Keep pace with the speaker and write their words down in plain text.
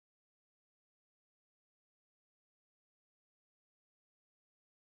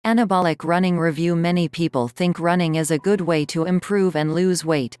Anabolic running review. Many people think running is a good way to improve and lose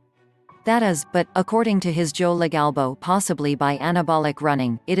weight. That is, but, according to his Joe Legalbo, possibly by anabolic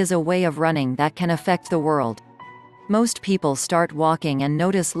running, it is a way of running that can affect the world. Most people start walking and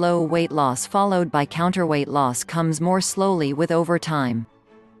notice low weight loss followed by counterweight loss comes more slowly with over time.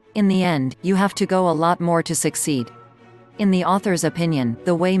 In the end, you have to go a lot more to succeed. In the author's opinion,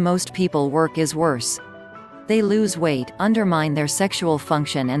 the way most people work is worse. They lose weight, undermine their sexual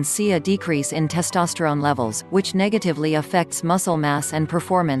function and see a decrease in testosterone levels, which negatively affects muscle mass and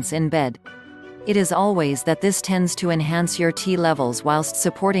performance in bed. It is always that this tends to enhance your T levels whilst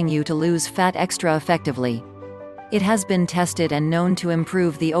supporting you to lose fat extra effectively. It has been tested and known to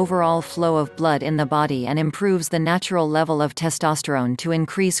improve the overall flow of blood in the body and improves the natural level of testosterone to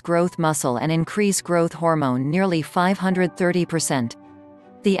increase growth muscle and increase growth hormone nearly 530%.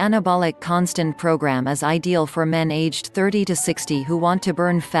 The Anabolic Constant program is ideal for men aged 30 to 60 who want to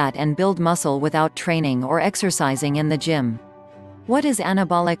burn fat and build muscle without training or exercising in the gym. What is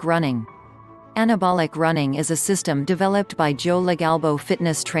anabolic running? Anabolic running is a system developed by Joe Legalbo,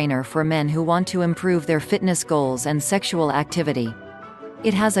 fitness trainer for men who want to improve their fitness goals and sexual activity.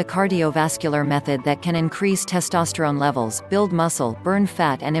 It has a cardiovascular method that can increase testosterone levels, build muscle, burn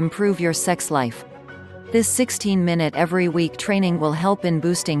fat and improve your sex life. This 16-minute every week training will help in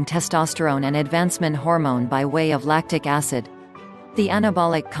boosting testosterone and advancement hormone by way of lactic acid. The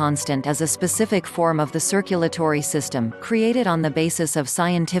anabolic constant is a specific form of the circulatory system, created on the basis of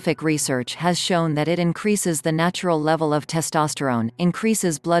scientific research has shown that it increases the natural level of testosterone,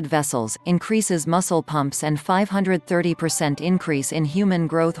 increases blood vessels, increases muscle pumps and 530% increase in human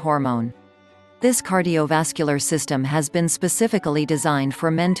growth hormone. This cardiovascular system has been specifically designed for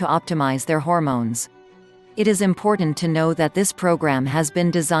men to optimize their hormones. It is important to know that this program has been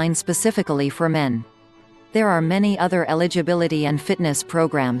designed specifically for men. There are many other eligibility and fitness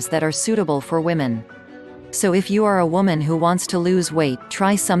programs that are suitable for women. So if you are a woman who wants to lose weight,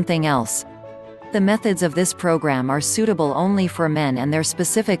 try something else. The methods of this program are suitable only for men and their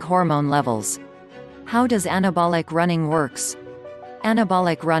specific hormone levels. How does anabolic running works?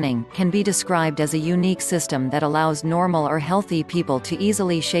 Anabolic running can be described as a unique system that allows normal or healthy people to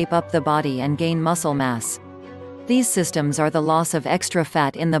easily shape up the body and gain muscle mass. These systems are the loss of extra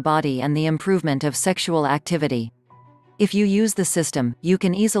fat in the body and the improvement of sexual activity. If you use the system, you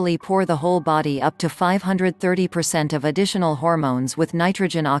can easily pour the whole body up to 530% of additional hormones with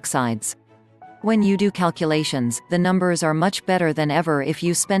nitrogen oxides. When you do calculations, the numbers are much better than ever if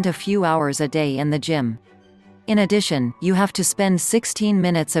you spent a few hours a day in the gym. In addition, you have to spend 16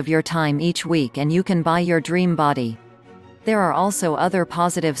 minutes of your time each week and you can buy your dream body. There are also other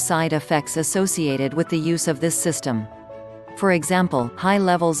positive side effects associated with the use of this system. For example, high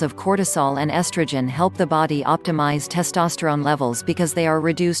levels of cortisol and estrogen help the body optimize testosterone levels because they are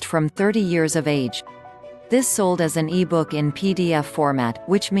reduced from 30 years of age. This sold as an e-book in PDF format,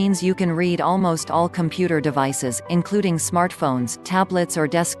 which means you can read almost all computer devices, including smartphones, tablets or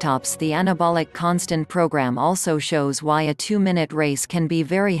desktops. The Anabolic Constant program also shows why a 2-minute race can be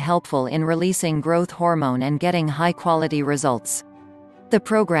very helpful in releasing growth hormone and getting high-quality results. The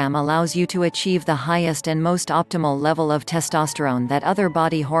program allows you to achieve the highest and most optimal level of testosterone that other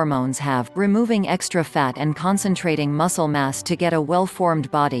body hormones have, removing extra fat and concentrating muscle mass to get a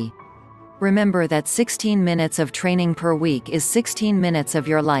well-formed body. Remember that 16 minutes of training per week is 16 minutes of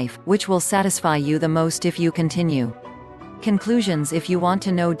your life, which will satisfy you the most if you continue. Conclusions: if you want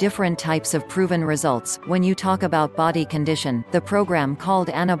to know different types of proven results, when you talk about body condition, the program called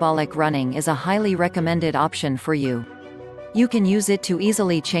Anabolic Running is a highly recommended option for you. You can use it to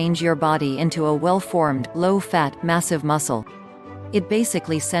easily change your body into a well-formed, low-fat, massive muscle. It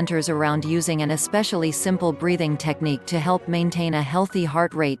basically centers around using an especially simple breathing technique to help maintain a healthy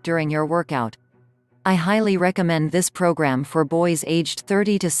heart rate during your workout. I highly recommend this program for boys aged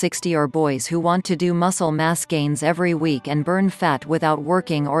 30 to 60 or boys who want to do muscle mass gains every week and burn fat without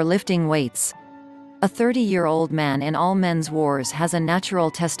working or lifting weights. A 30-year-old man in all men's wars has a natural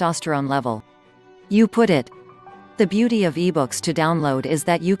testosterone level. You put it. The beauty of ebooks to download is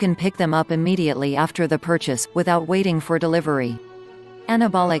that you can pick them up immediately after the purchase, without waiting for delivery.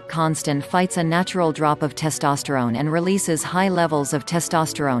 Anabolic Constant fights a natural drop of testosterone and releases high levels of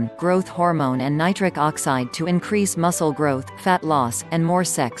testosterone, growth hormone and nitric oxide to increase muscle growth, fat loss, and more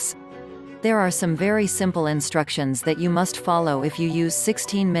sex. There are some very simple instructions that you must follow if you use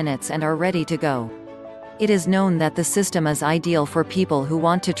 16 minutes and are ready to go. It is known that the system is ideal for people who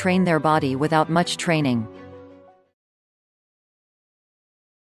want to train their body without much training.